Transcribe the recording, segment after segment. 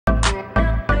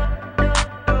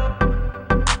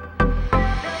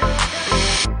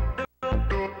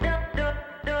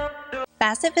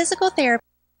Passive Physical Therapy.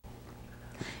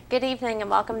 Good evening and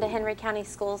welcome to Henry County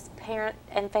Schools Parent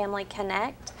and Family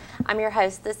Connect. I'm your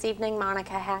host this evening,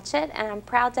 Monica Hatchett, and I'm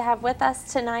proud to have with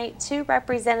us tonight two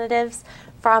representatives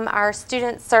from our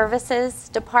Student Services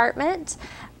Department.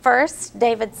 First,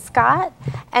 David Scott,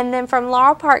 and then from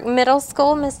Laurel Park Middle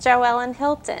School, Ms. Joellen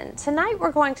Hilton. Tonight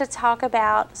we're going to talk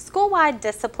about school-wide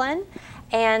discipline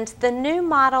and the new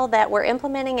model that we're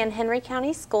implementing in Henry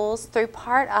County Schools through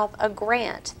part of a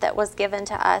grant that was given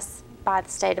to us by the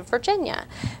state of Virginia.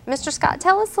 Mr. Scott,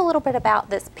 tell us a little bit about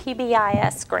this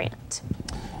PBIS grant.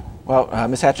 Well,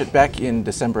 Ms. Hatchett, back in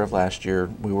December of last year,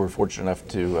 we were fortunate enough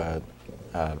to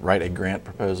write a grant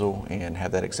proposal and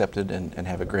have that accepted and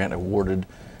have a grant awarded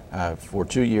for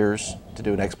 2 years to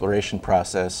do an exploration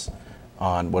process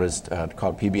on what is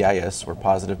called PBIS, or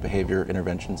Positive Behavior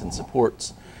Interventions and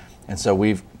Supports. And so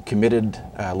we've committed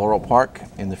Laurel Park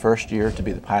in the first year to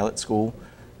be the pilot school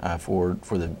for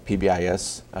the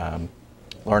PBIS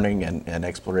learning and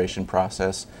exploration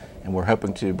process, and we're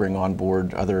hoping to bring on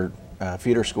board other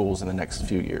feeder schools in the next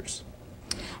few years.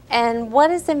 And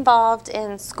what is involved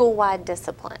in school-wide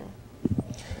discipline?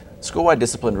 School-wide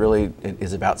discipline really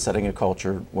is about setting a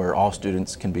culture where all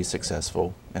students can be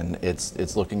successful, and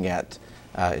it's looking at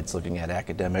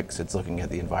academics, it's looking at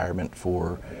the environment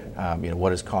for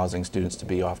what is causing students to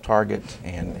be off target,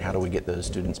 and how do we get those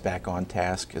students back on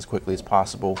task as quickly as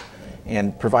possible,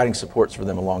 and providing supports for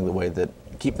them along the way that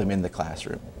keep them in the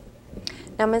classroom.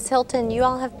 Now, Ms. Hilton, you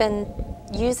all have been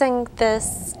using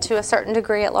this to a certain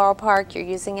degree at Laurel Park. You're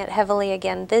using it heavily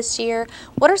again this year.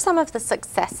 What are some of the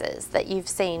successes that you've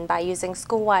seen by using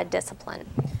school-wide discipline?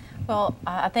 Well,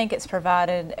 I think it's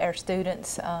provided our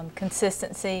students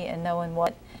consistency in knowing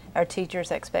what our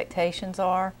teachers' expectations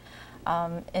are.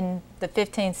 In the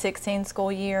 15-16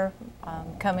 school year,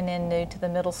 coming in new to the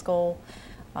middle school,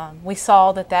 we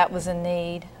saw that was a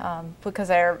need because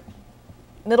our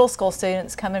middle school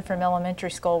students coming from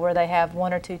elementary school where they have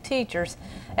 1 or 2 teachers,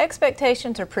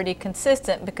 expectations are pretty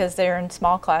consistent because they're in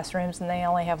small classrooms and they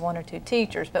only have 1 or 2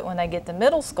 teachers. But when they get to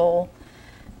middle school,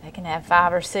 they can have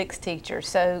 5 or 6 teachers.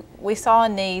 So we saw a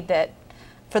need that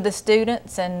for the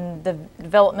students and the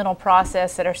developmental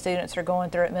process that our students are going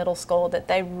through at middle school, that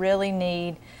they really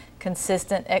need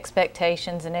consistent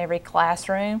expectations in every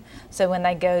classroom. So when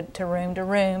they go to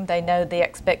room, they know the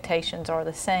expectations are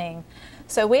the same.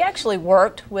 So we actually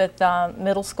worked with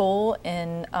middle school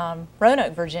in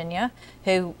Roanoke, Virginia,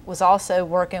 who was also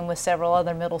working with several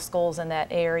other middle schools in that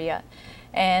area.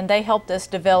 And they helped us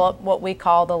develop what we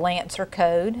call the Lancer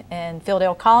Code, and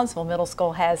Fieldale-Collinsville Middle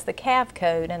School has the CAV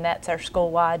Code, and that's our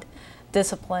school-wide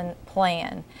discipline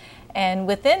plan. And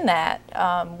within that,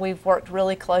 we've worked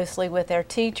really closely with our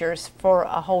teachers for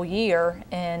a whole year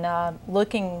in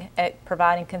looking at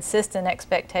providing consistent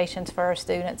expectations for our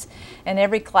students in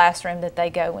every classroom that they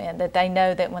go in, that they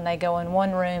know that when they go in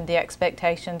one room, the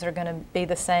expectations are going to be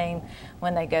the same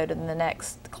when they go to the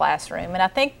next classroom. And I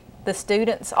think the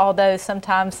students, although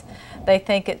sometimes they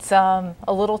think it's a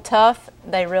little tough,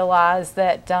 they realize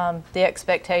that the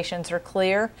expectations are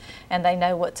clear and they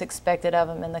know what's expected of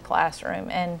them in the classroom.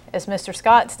 And as Mr.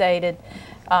 Scott stated,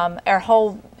 our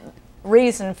whole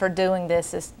reason for doing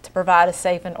this is to provide a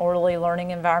safe and orderly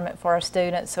learning environment for our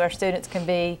students so our students can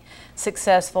be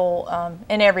successful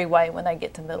in every way when they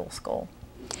get to middle school.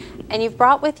 And you've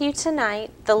brought with you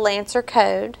tonight the Lancer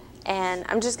Code, and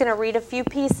I'm just going to read a few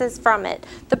pieces from it.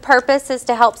 The purpose is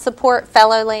to help support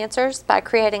fellow Lancers by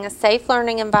creating a safe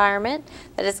learning environment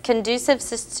that is conducive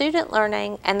to student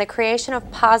learning and the creation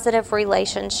of positive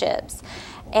relationships.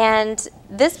 And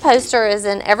this poster is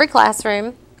in every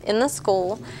classroom in the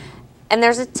school, and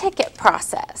there's a ticket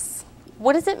process.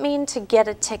 What does it mean to get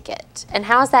a ticket, and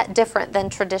how is that different than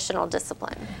traditional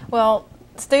discipline? Well,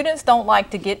 students don't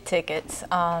like to get tickets,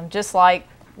 just like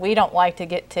we don't like to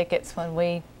get tickets when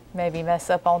we maybe mess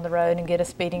up on the road and get a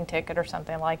speeding ticket or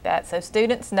something like that. So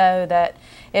students know that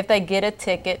if they get a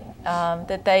ticket,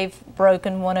 that they've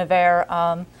broken one of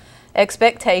our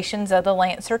expectations of the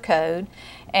Lancer Code,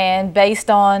 and based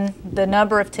on the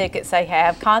number of tickets they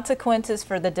have, consequences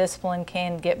for the discipline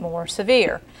can get more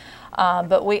severe.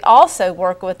 But we also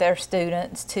work with our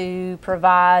students to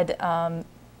provide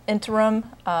interim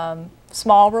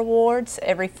small rewards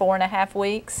every 4.5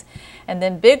 weeks, and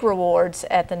then big rewards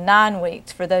at the 9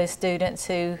 weeks for those students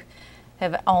who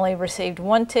have only received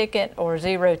 1 ticket or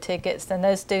 0 tickets. Then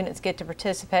those students get to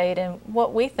participate in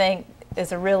what we think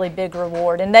is a really big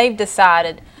reward, and they've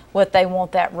decided what they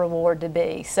want that reward to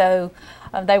be. So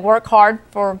they work hard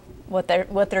for what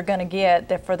they're going to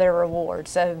get for their reward.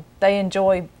 So they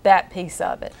enjoy that piece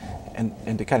of it.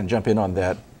 And to kind of jump in on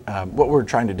that, what we're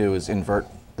trying to do is invert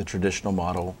the traditional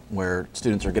model where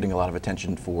students are getting a lot of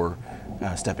attention for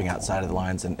stepping outside of the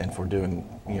lines and for doing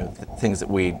things that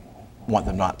we want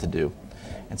them not to do.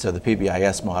 And so the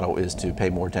PBIS model is to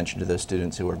pay more attention to those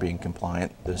students who are being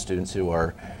compliant, those students who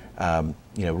are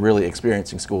really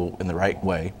experiencing school in the right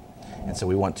way. And so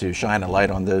we want to shine a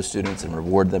light on those students and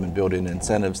reward them and build in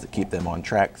incentives that keep them on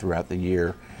track throughout the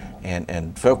year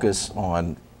and focus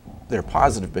on their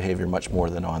positive behavior much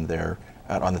more than on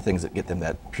the things that get them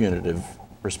that punitive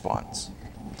response.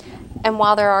 And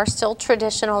while there are still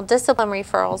traditional discipline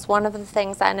referrals, one of the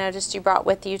things I noticed you brought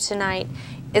with you tonight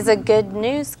is a good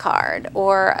news card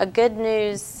or a good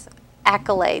news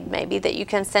accolade maybe that you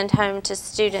can send home to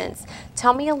students.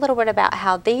 Tell me a little bit about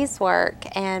how these work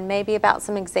and maybe about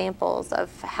some examples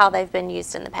of how they've been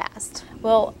used in the past.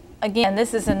 Well, again,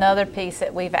 this is another piece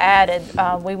that we've added.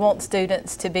 We want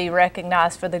students to be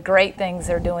recognized for the great things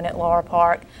they're doing at Laura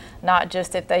Park, not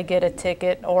just if they get a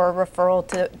ticket or a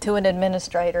referral to an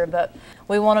administrator, but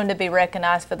we want them to be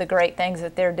recognized for the great things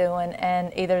that they're doing.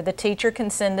 And either the teacher can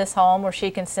send this home or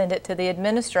she can send it to the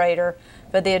administrator,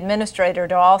 but the administrator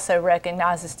to also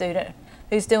recognize the student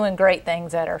who's doing great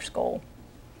things at our school.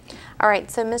 All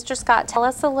right, so Mr. Scott, tell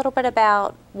us a little bit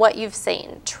about what you've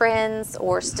seen, trends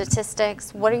or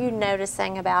statistics. What are you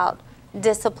noticing about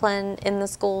discipline in the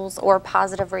schools or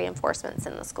positive reinforcements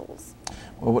in the schools?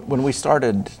 Well, when we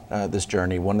started this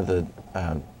journey, one of the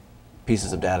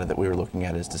pieces of data that we were looking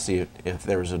at is to see if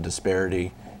there was a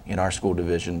disparity in our school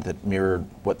division that mirrored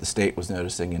what the state was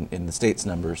noticing in the state's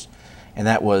numbers. And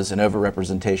that was an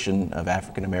overrepresentation of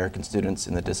African American students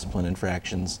in the discipline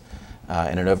infractions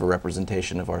and an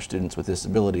overrepresentation of our students with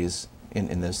disabilities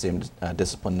in those same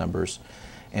discipline numbers.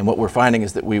 And what we're finding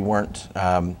is that we weren't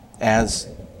as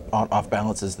off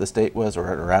balance as the state was,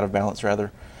 or out of balance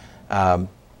rather.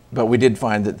 But we did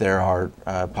find that there are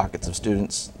pockets of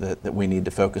students that we need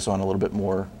to focus on a little bit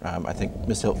more. I think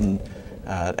Ms. Hilton,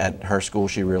 at her school,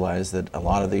 she realized that a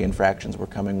lot of the infractions were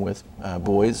coming with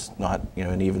boys, not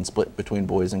an even split between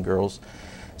boys and girls.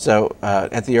 So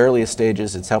at the earliest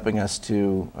stages, it's helping us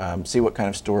to see what kind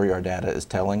of story our data is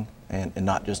telling and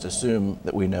not just assume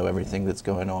that we know everything that's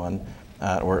going on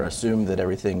or assume that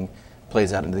everything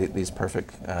plays out in these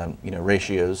perfect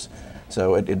ratios.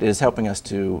 So it is helping us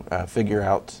to figure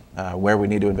out where we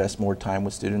need to invest more time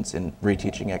with students in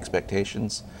reteaching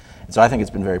expectations. And so I think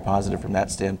it's been very positive from that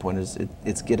standpoint.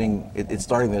 It's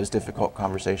starting those difficult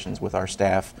conversations with our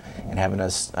staff and having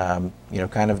us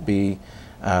kind of be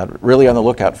really on the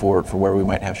lookout for where we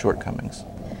might have shortcomings.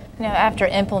 After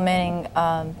implementing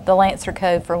the Lancer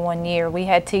Code for 1 year, we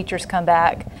had teachers come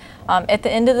back at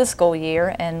the end of the school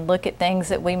year and look at things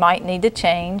that we might need to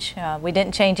change. We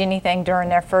didn't change anything during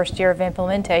their first year of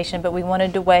implementation, but we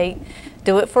wanted to wait,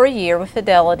 do it for a year with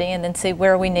fidelity, and then see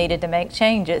where we needed to make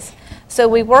changes. So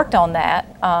we worked on that,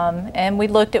 and we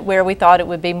looked at where we thought it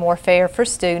would be more fair for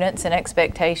students and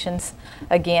expectations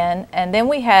again. And then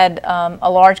we had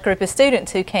a large group of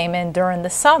students who came in during the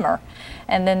summer.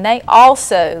 And then they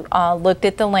also looked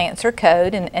at the Lancer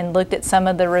Code and looked at some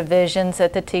of the revisions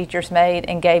that the teachers made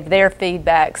and gave their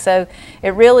feedback. So it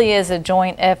really is a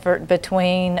joint effort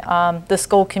between the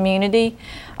school community.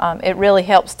 It really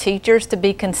helps teachers to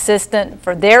be consistent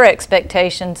for their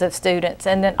expectations of students,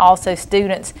 and then also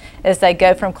students, as they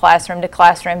go from classroom to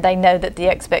classroom, they know that the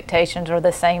expectations are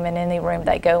the same in any room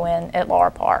they go in at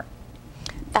Laura Park.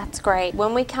 That's great.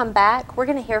 When we come back, we're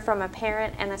going to hear from a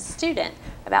parent and a student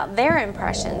about their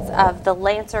impressions of the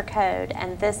Lancer Code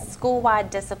and this school-wide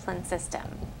discipline system.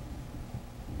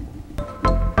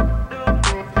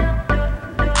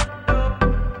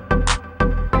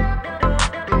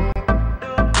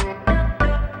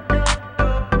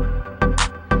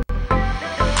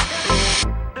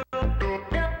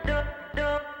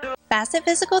 Bassett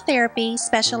Physical Therapy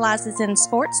specializes in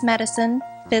sports medicine,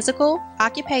 physical,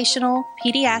 occupational,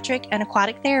 pediatric, and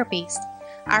aquatic therapies.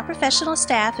 Our professional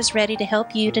staff is ready to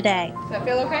help you today. Does that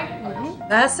feel okay? Mm-hmm.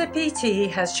 Bassett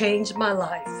PT has changed my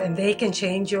life, and they can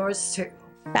change yours too.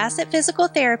 Bassett Physical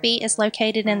Therapy is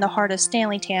located in the heart of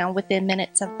Stanleytown within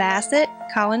minutes of Bassett,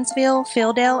 Collinsville,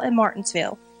 Fieldale, and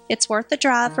Martinsville. It's worth the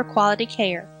drive for quality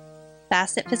care.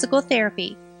 Bassett Physical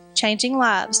Therapy, changing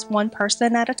lives one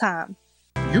person at a time.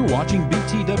 You're watching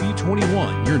BTW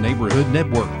 21, your neighborhood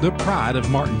network, the pride of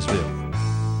Martinsville.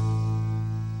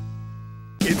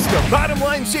 It's the Bottom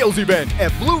Line Sales Event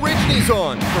at Blue Ridge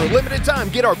Nissan. For a limited time,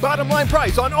 get our bottom line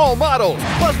price on all models.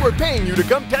 Plus, we're paying you to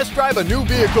come test drive a new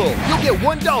vehicle. You'll get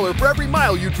 $1 for every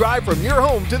mile you drive from your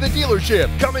home to the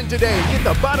dealership. Come in today and get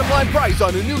the bottom line price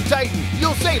on a new Titan.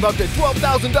 You'll save up to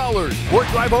 $12,000. Or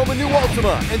drive home a new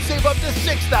Altima and save up to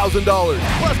 $6,000.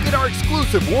 Plus, get our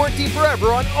exclusive warranty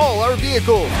forever on all our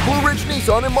vehicles. Blue Ridge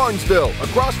Nissan in Martinsville,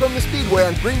 across from the Speedway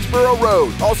on Greensboro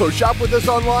Road. Also, shop with us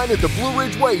online at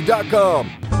theblueridgeway.com.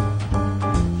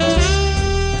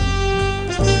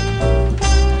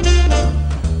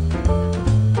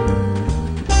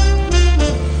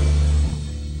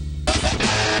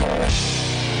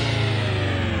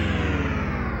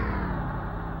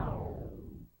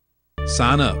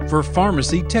 Sign up for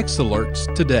pharmacy text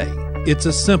alerts today. It's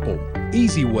a simple,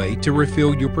 easy way to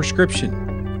refill your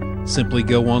prescription. Simply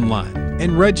go online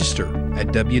and register at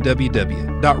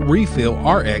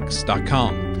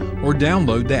www.refillrx.com or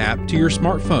download the app to your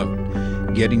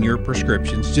smartphone. Getting your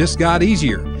prescriptions just got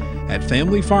easier at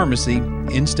Family Pharmacy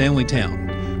in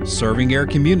Stanleytown, serving our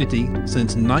community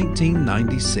since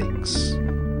 1996.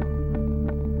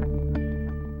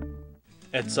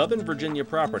 At Southern Virginia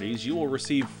Properties, you will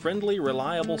receive friendly,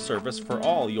 reliable service for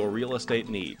all your real estate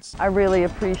needs. I really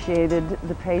appreciated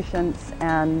the patience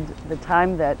and the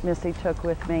time that Missy took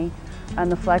with me and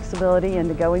the flexibility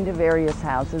into going to various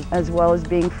houses, as well as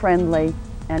being friendly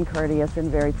and courteous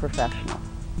and very professional.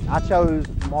 I chose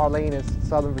Marlene as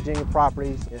Southern Virginia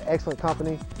Properties, an excellent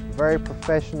company, very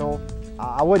professional.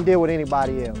 I wouldn't deal with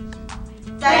anybody else.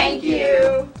 Thank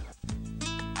you.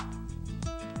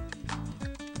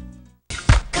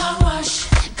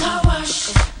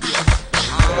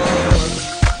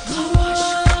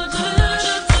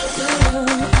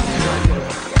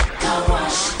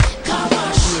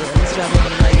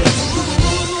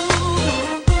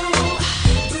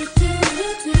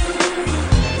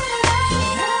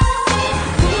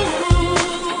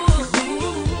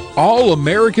 All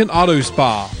American Auto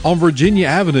Spa on Virginia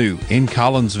Avenue in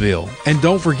Collinsville. And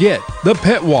don't forget, the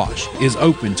Pet Wash is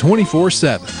open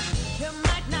 24/7.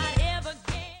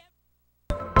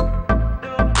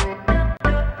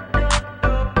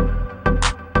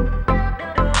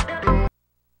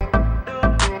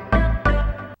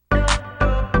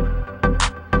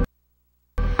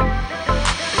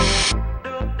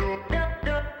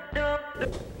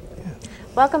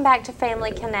 Welcome back to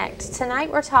Family Connect.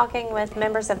 Tonight we're talking with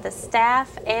members of the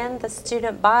staff and the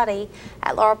student body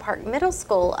at Laurel Park Middle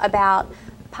School about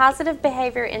positive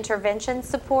behavior intervention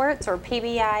supports, or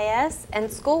PBIS,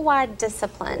 and school-wide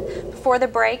discipline. Before the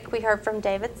break, we heard from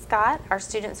David Scott, our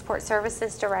Student Support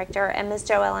Services Director, and Ms.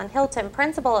 Joellen Hilton,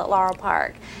 Principal at Laurel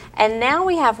Park. And now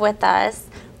we have with us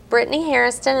Brittany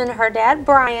Harrison and her dad,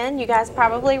 Brian. You guys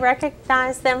probably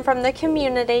recognize them from the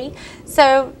community.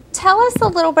 So tell us a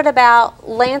little bit about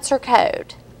Lancer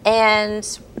Code and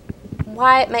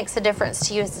why it makes a difference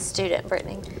to you as a student,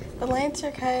 Brittany. The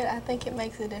Lancer Code, I think it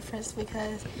makes a difference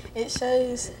because it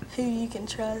shows who you can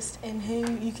trust and who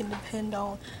you can depend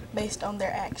on based on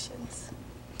their actions.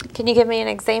 Can you give me an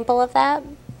example of that?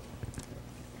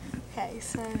 Okay,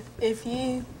 so if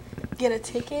you get a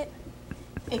ticket,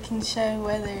 it can show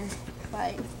whether,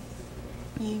 like,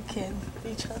 you can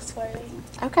be trustworthy.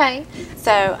 Okay,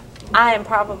 so I am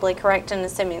probably correct in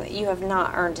assuming that you have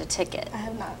not earned a ticket. I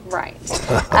have not. Right.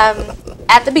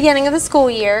 At the beginning of the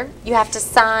school year, you have to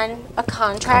sign a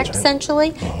contract.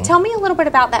 Essentially. Tell me a little bit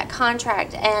about that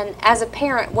contract, and as a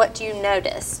parent, what you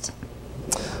noticed?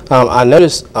 I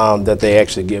noticed that they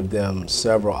actually give them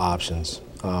several options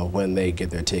when they get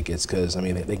their tickets, because I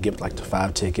mean they give like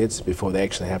 5 tickets before they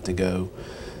actually have to go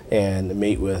and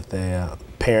meet with the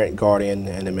parent, guardian,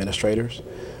 and administrators.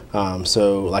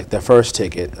 So like the first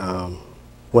ticket,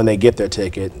 when they get their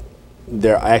ticket,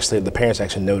 the parents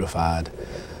actually notified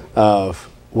of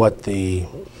what the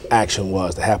action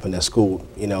was that happened at school.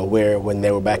 You know, where when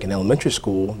they were back in elementary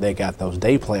school, they got those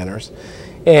day planners.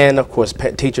 And of course,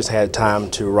 teachers had time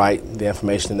to write the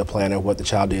information in the planner, what the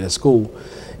child did at school.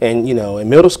 And you know, in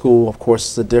middle school, of course,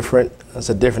 it's a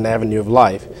different avenue of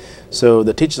life. So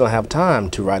the teachers don't have time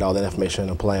to write all that information in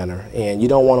a planner. And you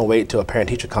don't want to wait till a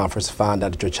parent-teacher conference to find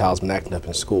out that your child's been acting up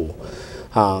in school.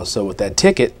 So with that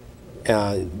ticket,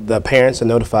 the parents are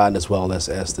notified as well as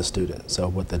the student. So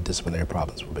what the disciplinary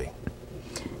problems will be.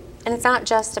 And it's not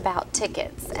just about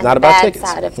tickets and the bad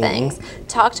side of things.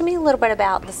 Talk to me a little bit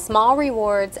about the small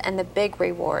rewards and the big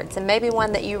rewards, and maybe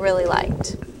one that you really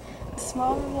liked. The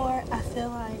small reward, I feel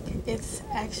like it's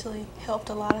actually helped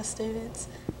a lot of students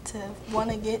to want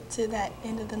to get to that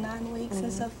end of the 9 weeks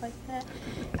and stuff like that.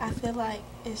 I feel like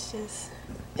it's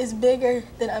bigger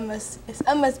than it's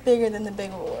almost bigger than the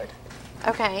big reward.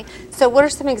 Okay, so what are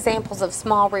some examples of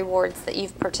small rewards that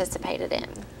you've participated in?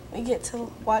 We get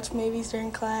to watch movies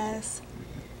during class.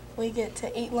 We get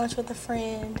to eat lunch with a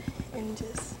friend and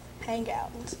just hang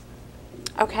out.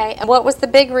 Okay, and what was the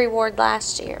big reward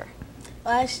last year?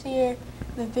 Last year,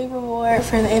 the big reward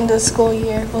for the end of the school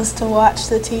year was to watch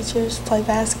the teachers play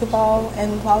basketball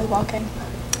and volleyball game.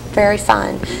 Very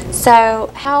fun.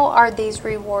 So how are these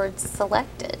rewards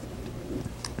selected?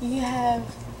 You have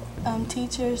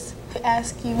teachers who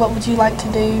ask you what would you like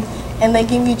to do, and they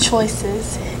give you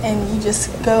choices, and you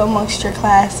just go amongst your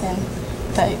class and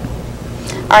vote.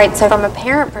 All right, so from a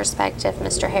parent perspective,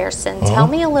 Mr. Harrison, tell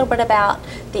me a little bit about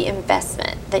the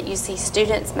investment that you see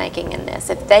students making in this.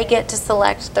 If they get to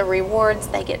select the rewards,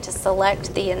 they get to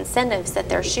select the incentives that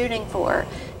they're shooting for,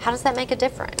 how does that make a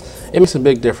difference? It makes a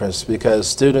big difference because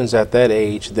students at that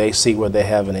age, they see where they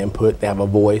have an input, they have a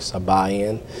voice, a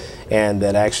buy-in, and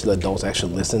that actually adults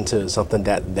actually listen to something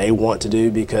that they want to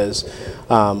do, because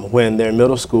when they're in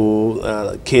middle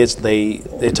school, kids, they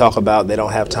talk about they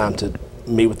don't have time to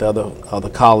meet with other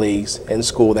colleagues in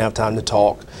school, they have time to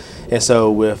talk. And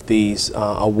so with these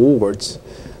awards,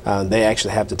 they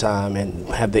actually have the time and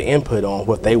have the input on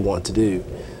what they want to do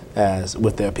as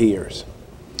with their peers.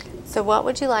 So what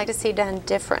would you like to see done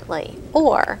differently?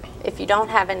 Or if you don't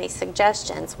have any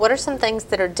suggestions, what are some things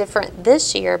that are different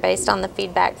this year based on the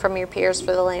feedback from your peers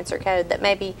for the Lancer Code that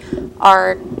maybe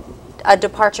are a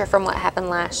departure from what happened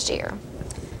last year?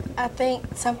 I think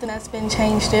something that's been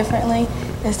changed differently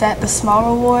is that the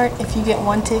small reward, if you get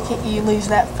one ticket, you lose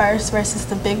that first versus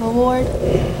the big reward.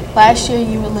 Last year,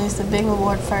 you would lose the big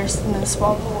reward first and then the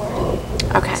small reward.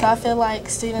 Okay. So I feel like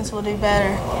students will do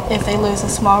better if they lose the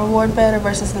small reward better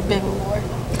versus the big reward,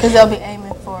 because they'll be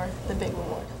aiming for the big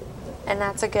reward. And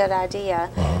that's a good idea.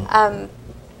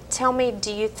 Tell me,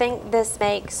 do you think this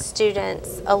makes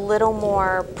students a little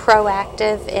more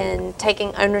proactive in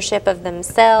taking ownership of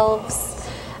themselves?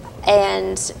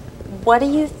 And what do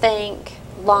you think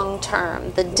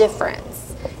long-term the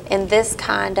difference in this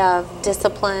kind of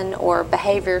discipline or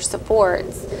behavior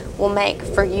supports will make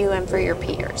for you and for your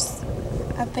peers?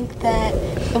 I think that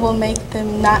it will make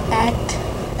them not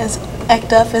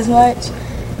act up as much,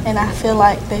 and I feel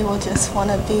like they will just want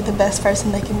to be the best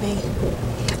person they can be.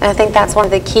 And I think that's one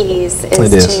of the keys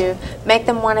is to make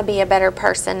them want to be a better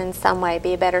person in some way,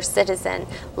 be a better citizen.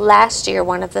 Last year,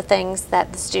 one of the things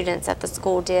that the students at the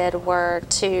school did were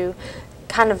to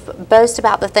kind of boast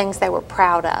about the things they were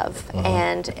proud of.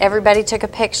 And everybody took a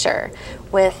picture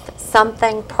with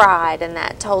something pride, and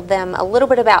that told them a little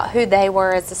bit about who they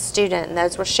were as a student. And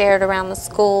those were shared around the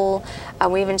school.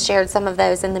 We even shared some of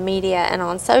those in the media and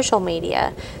on social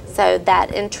media. So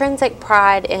that intrinsic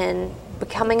pride in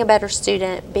becoming a better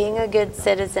student, being a good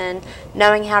citizen,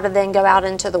 knowing how to then go out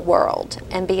into the world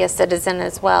and be a citizen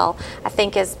as well, I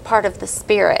think is part of the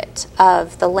spirit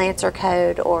of the Lancer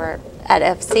Code, or at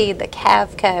FC, the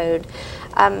CAV Code.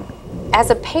 As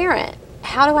a parent,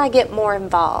 how do I get more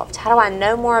involved? How do I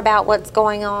know more about what's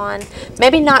going on?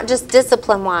 Maybe not just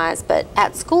discipline-wise, but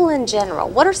at school in general.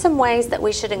 What are some ways that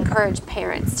we should encourage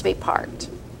parents to be part?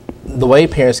 The way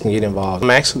parents can get involved,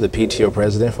 I'm actually the PTO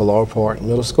president for Laurel Park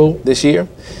Middle School this year,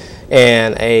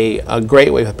 and a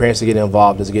great way for parents to get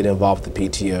involved is to get involved with the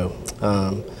PTO.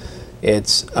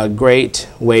 It's a great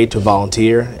way to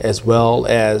volunteer, as well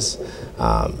as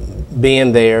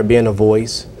being there, being a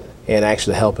voice, and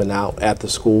actually helping out at the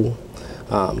school.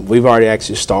 We've already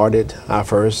actually started our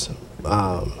first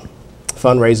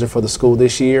fundraiser for the school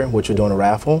this year, which we're doing a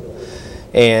raffle.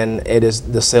 And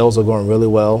the sales are going really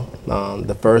well.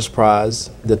 The first prize,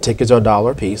 the tickets are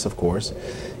 $1 a piece, of course,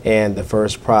 and the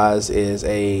first prize is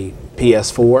a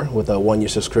PS4 with a 1-year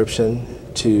subscription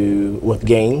with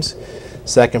games.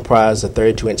 Second prize, a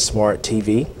 32-inch smart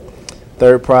TV.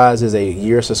 Third prize is a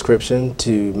year subscription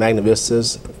to Magna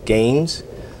Vista's games.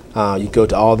 You go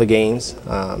to all the games,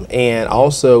 and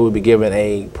also we'll be giving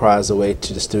a prize away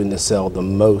to the student that sell the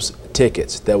most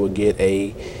tickets that will get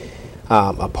a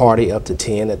party up to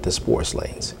 10 at the sports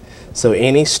lanes. So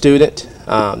any student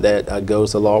that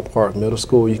goes to Laurel Park Middle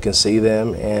School, you can see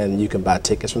them and you can buy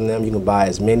tickets from them. You can buy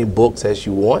as many books as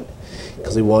you want,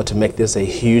 because we want to make this a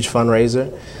huge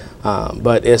fundraiser.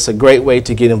 But it's a great way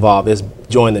to get involved, is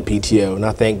join the PTO. And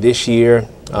I think this year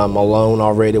alone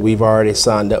already, we've already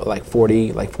signed up like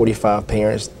 45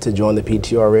 parents to join the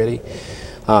PTO already.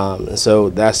 So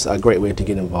that's a great way to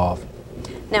get involved.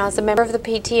 Now, as a member of the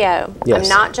PTO, Yes. I'm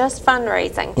not just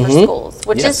fundraising for Mhm. schools,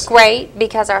 which Yes. is great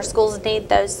because our schools need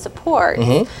those supports.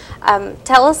 Mhm.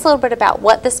 Tell us a little bit about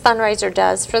what this fundraiser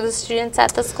does for the students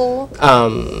at the school.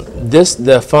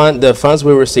 The funds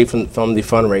we receive from the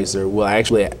fundraiser will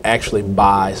actually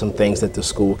buy some things that the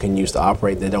school can use to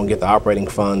operate. They don't get the operating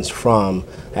funds from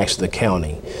actually the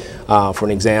county. For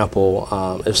an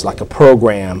example, it's like a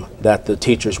program that the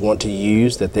teachers want to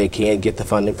use that they can't get the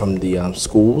funding from the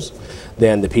schools,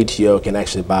 then the PTO can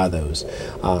actually buy those.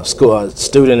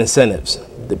 Student incentives,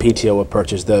 the PTO will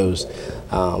purchase those.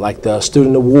 Like the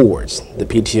student awards, the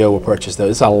PTO will purchase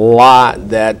those. It's a lot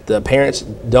that the parents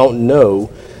don't know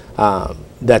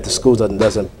that the school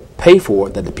doesn't pay for,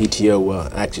 that the PTO will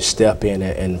actually step in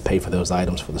and pay for those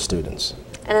items for the students.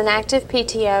 And an active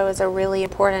PTO is a really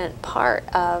important part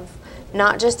of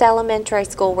not just elementary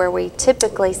school where we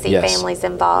typically see Yes. families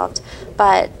involved,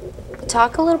 but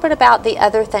talk a little bit about the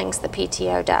other things the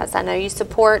PTO does. I know you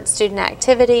support student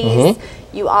activities.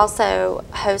 You also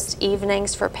host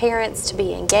evenings for parents to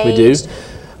be engaged.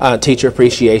 We do. Teacher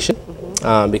appreciation.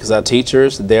 Because our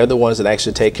teachers, they're the ones that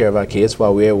actually take care of our kids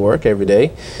while we're at work every day.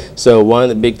 So one of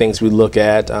the big things we look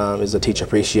at is a Teacher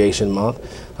Appreciation Month.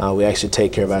 We actually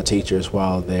take care of our teachers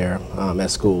while they're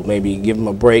at school. Maybe give them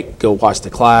a break, go watch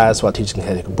the class while teachers can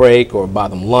take a break, or buy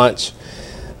them lunch.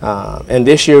 And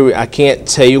this year, I can't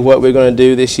tell you what we're going to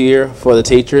do this year for the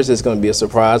teachers. It's going to be a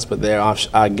surprise, but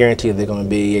I guarantee they're going to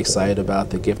be excited about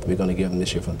the gift we're going to give them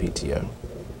this year from PTO.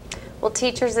 Well,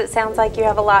 teachers, it sounds like you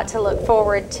have a lot to look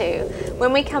forward to.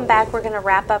 When we come back, we're going to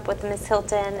wrap up with Ms.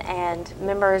 Hilton and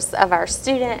members of our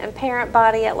student and parent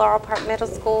body at Laurel Park Middle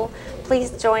School.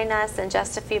 Please join us in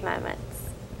just a few moments.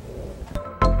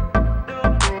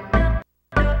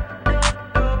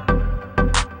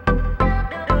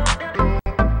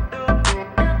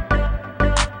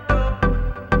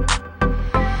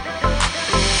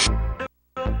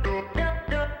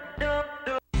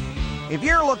 If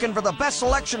you're looking for the best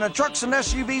selection of trucks and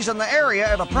SUVs in the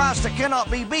area at a price that cannot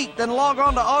be beat, then log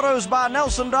on to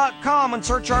autosbynelson.com and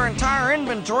search our entire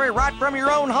inventory right from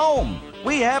your own home.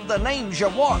 We have the names you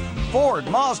want: Ford,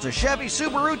 Mazda, Chevy,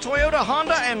 Subaru, Toyota,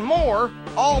 Honda, and more.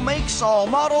 All makes, all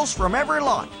models from every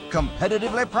lot.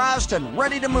 Competitively priced and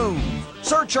ready to move.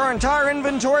 Search our entire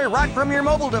inventory right from your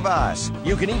mobile device.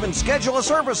 You can even schedule a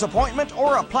service appointment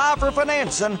or apply for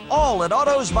financing, all at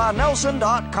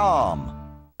autosbynelson.com.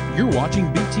 You're watching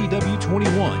BTW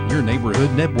 21, your neighborhood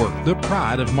network, the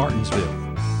pride of Martinsville.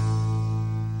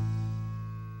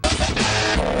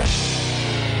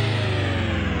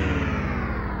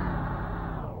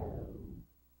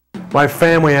 My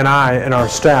family and I and our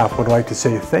staff would like to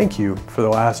say thank you for the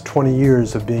last 20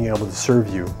 years of being able to serve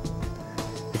you.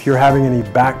 If you're having any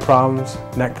back problems,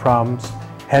 neck problems,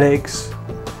 headaches,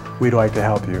 we'd like to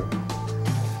help you.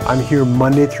 I'm here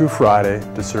Monday through Friday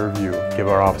to serve you. Give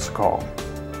our office a call.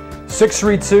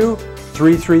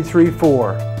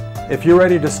 632-3334. If you're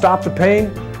ready to stop the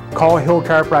pain, call Hill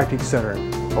Chiropractic Center,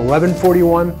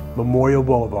 1141 Memorial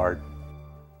Boulevard.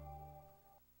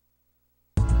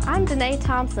 I'm Danae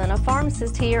Thompson, a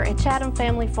pharmacist here at Chatham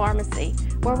Family Pharmacy,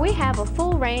 where we have a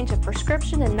full range of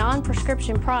prescription and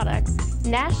non-prescription products,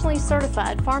 nationally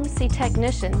certified pharmacy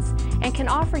technicians, and can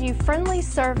offer you friendly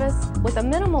service with a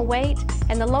minimal wait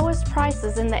and the lowest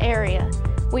prices in the area.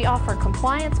 We offer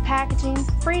compliance packaging,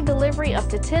 free delivery up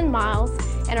to 10 miles,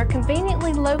 and are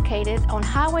conveniently located on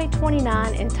Highway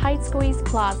 29 in Tight Squeeze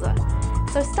Plaza.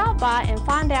 So stop by and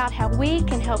find out how we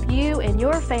can help you and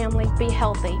your family be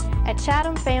healthy at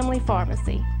Chatham Family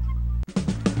Pharmacy.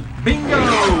 Bingo!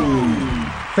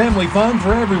 Family fun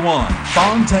for everyone.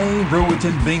 Fontaine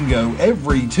Rowiton Bingo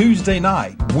every Tuesday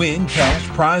night. Win cash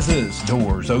prizes.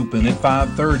 Doors open at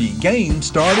 5:30. Games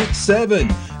start at 7.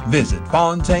 Visit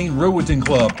Fontaine Rowiton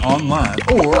Club online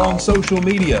or on social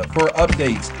media for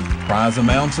updates, prize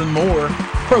amounts, and more.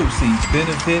 Proceeds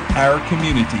benefit our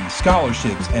community,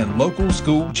 scholarships, and local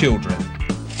school children.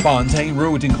 Fontaine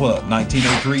Rowiton Club,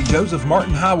 1903 Joseph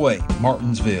Martin Highway,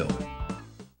 Martinsville.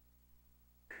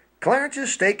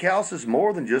 Clarence's Steakhouse is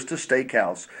more than just a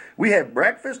steakhouse. We have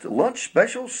breakfast, lunch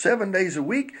specials 7 days a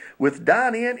week with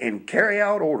dine-in and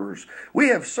carry-out orders. We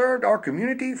have served our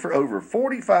community for over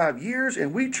 45 years,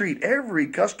 and we treat every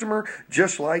customer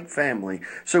just like family.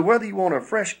 So whether you want a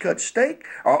fresh-cut steak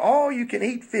or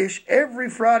all-you-can-eat fish every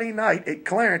Friday night at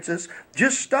Clarence's,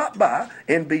 just stop by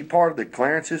and be part of the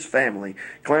Clarence's family.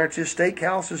 Clarence's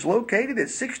Steakhouse is located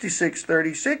at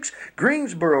 6636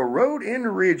 Greensboro Road in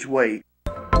Ridgeway.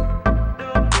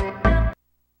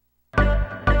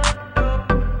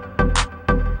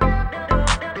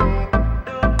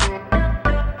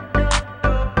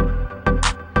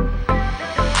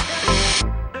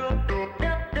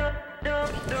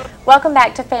 Welcome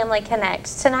back to Family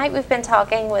Connect. Tonight we've been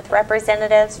talking with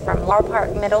representatives from Laurel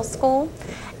Park Middle School,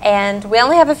 and we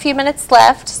only have a few minutes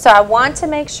left, so I want to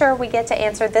make sure we get to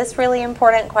answer this really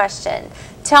important question.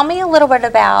 Tell me a little bit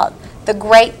about the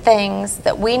great things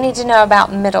that we need to know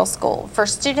about middle school. For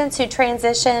students who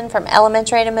transition from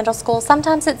elementary to middle school,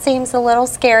 sometimes it seems a little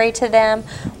scary to them.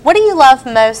 What do you love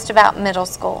most about middle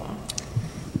school?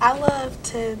 I love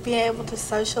to be able to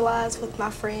socialize with my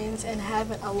friends and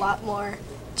having a lot more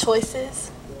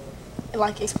choices,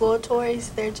 like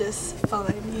exploratories. They're just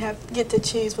fun. You get to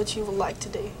choose what you would like to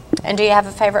do. And do you have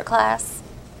a favorite class?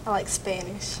 I like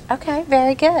Spanish. Okay,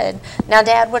 very good. Now,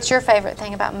 Dad, what's your favorite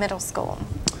thing about middle school?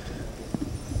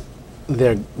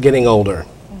 They're getting older.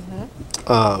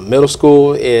 Middle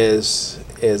school is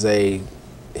a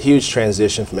huge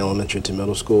transition from elementary to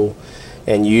middle school,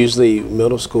 and usually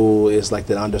middle school is like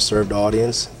that underserved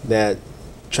audience that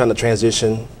trying to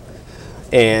transition.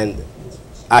 And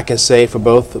I can say for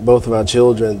both of our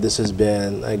children, this has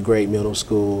been a great middle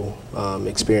school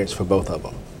experience for both of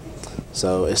them.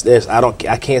 So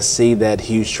I can't see that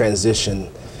huge transition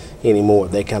anymore.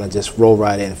 They kind of just roll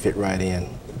right in, fit right in.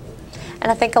 And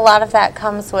I think a lot of that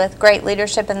comes with great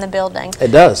leadership in the building.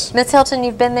 It does. Ms. Hilton,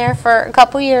 you've been there for a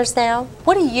couple years now.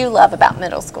 What do you love about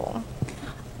middle school?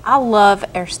 I love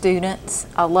our students.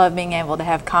 I love being able to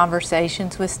have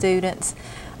conversations with students.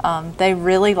 They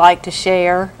really like to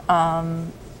share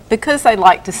because they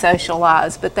like to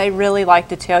socialize, but they really like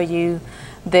to tell you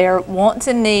their wants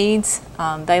and needs.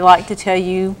 They like to tell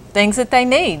you things that they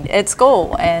need at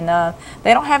school, and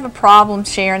they don't have a problem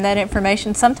sharing that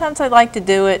information. Sometimes they like to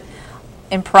do it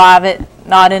in private,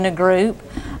 not in a group,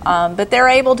 but they're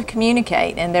able to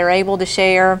communicate and they're able to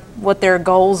share what their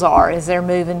goals are as they're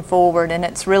moving forward, and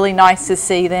it's really nice to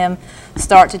see them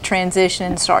start to transition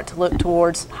and start to look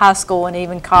towards high school and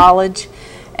even college,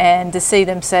 and to see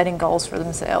them setting goals for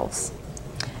themselves.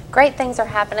 Great things are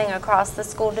happening across the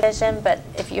school division, but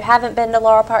if you haven't been to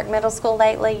Laurel Park Middle School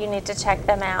lately, you need to check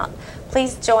them out.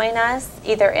 Please join us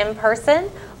either in person,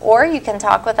 or you can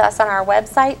talk with us on our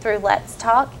website through Let's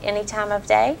Talk any time of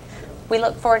day. We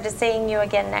look forward to seeing you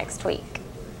again next week.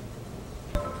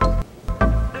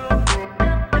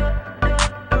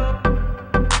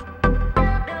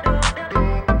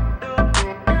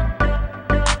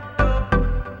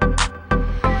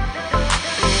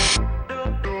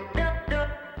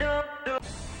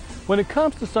 When it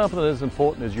comes to something as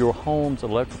important as your home's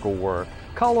electrical work,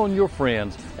 call on your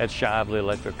friends at Shively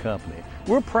Electric Company.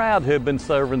 We're proud to have been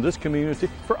serving this community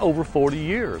for over 40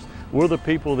 years. We're the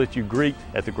people that you greet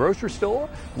at the grocery store,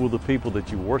 we're the people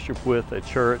that you worship with at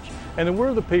church, and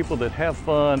we're the people that have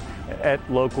fun at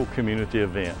local community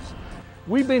events.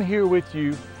 We've been here with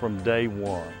you from day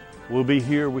one. We'll be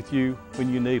here with you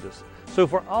when you need us. So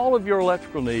for all of your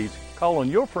electrical needs, call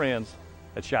on your friends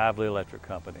at Shively Electric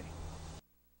Company.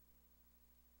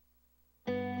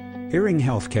 Hearing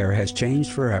healthcare has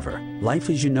changed forever. Life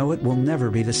as you know it will never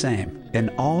be the same. An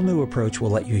all-new approach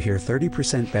will let you hear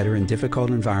 30% better in difficult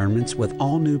environments with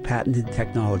all-new patented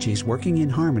technologies working in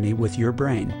harmony with your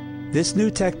brain. This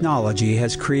new technology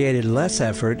has created less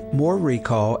effort, more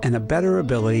recall, and a better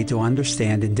ability to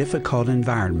understand in difficult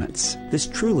environments. This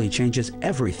truly changes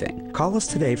everything. Call us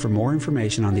today for more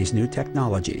information on these new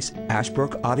technologies.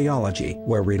 Ashbrook Audiology,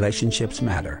 where relationships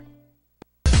matter.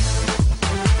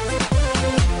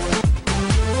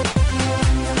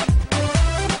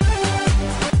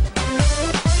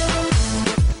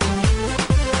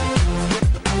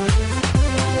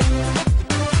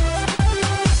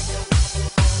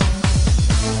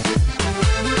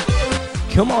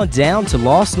 Come on down to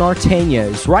Los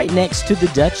Norteños, right next to the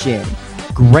Dutch Inn.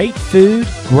 Great food,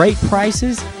 great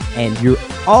prices, and you're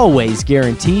always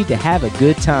guaranteed to have a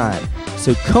good time.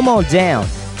 So come on down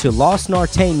to Los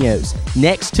Norteños,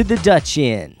 next to the Dutch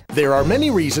Inn. There are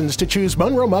many reasons to choose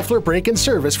Monroe Muffler Brake and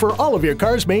Service for all of your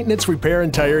car's maintenance, repair,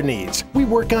 and tire needs. We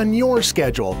work on your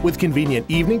schedule with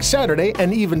convenient evening, Saturday,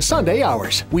 and even Sunday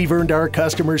hours. We've earned our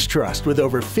customers' trust with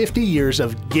over 50 years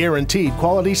of guaranteed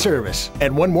quality service.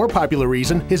 And one more popular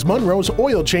reason is Monroe's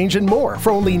oil change and more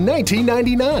for only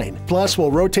 $19.99. Plus,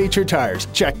 we'll rotate your tires,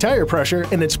 check tire pressure,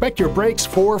 and inspect your brakes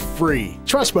for free.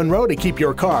 Trust Monroe to keep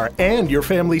your car and your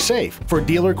family safe. For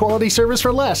dealer quality service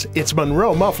for less, it's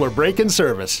Monroe Muffler Brake and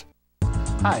Service.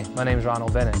 Hi, my name is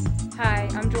Ronald Bennett. Hi,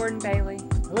 I'm Jordan Bailey.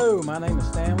 Hello, my name is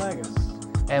Stan Legas.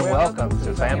 And welcome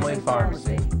to Family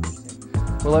Pharmacy.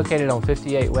 We're located on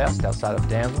 58 West outside of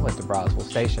Danville at the Brownsville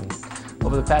Station.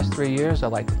 Over the past 3 years,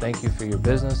 I'd like to thank you for your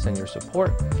business and your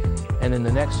support. And in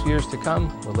the next years to come,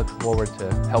 we'll look forward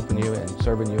to helping you and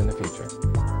serving you in the future.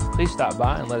 Please stop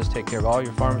by and let us take care of all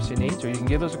your pharmacy needs, or you can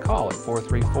give us a call at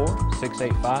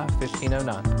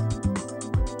 434-685-1509.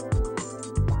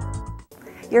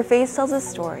 Your face tells a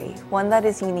story, one that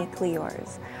is uniquely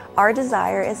yours. Our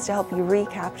desire is to help you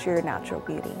recapture your natural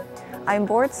beauty. I'm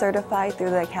board certified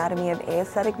through the Academy of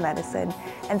Aesthetic Medicine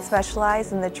and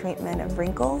specialize in the treatment of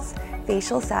wrinkles,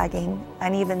 facial sagging,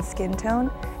 uneven skin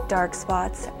tone, dark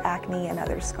spots, acne, and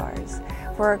other scars.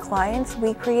 For our clients,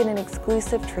 we create an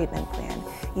exclusive treatment plan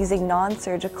using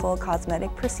non-surgical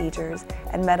cosmetic procedures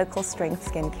and medical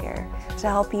strength skincare to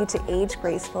help you to age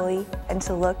gracefully and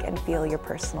to look and feel your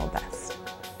personal best.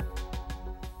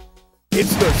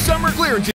 It's the summer clearance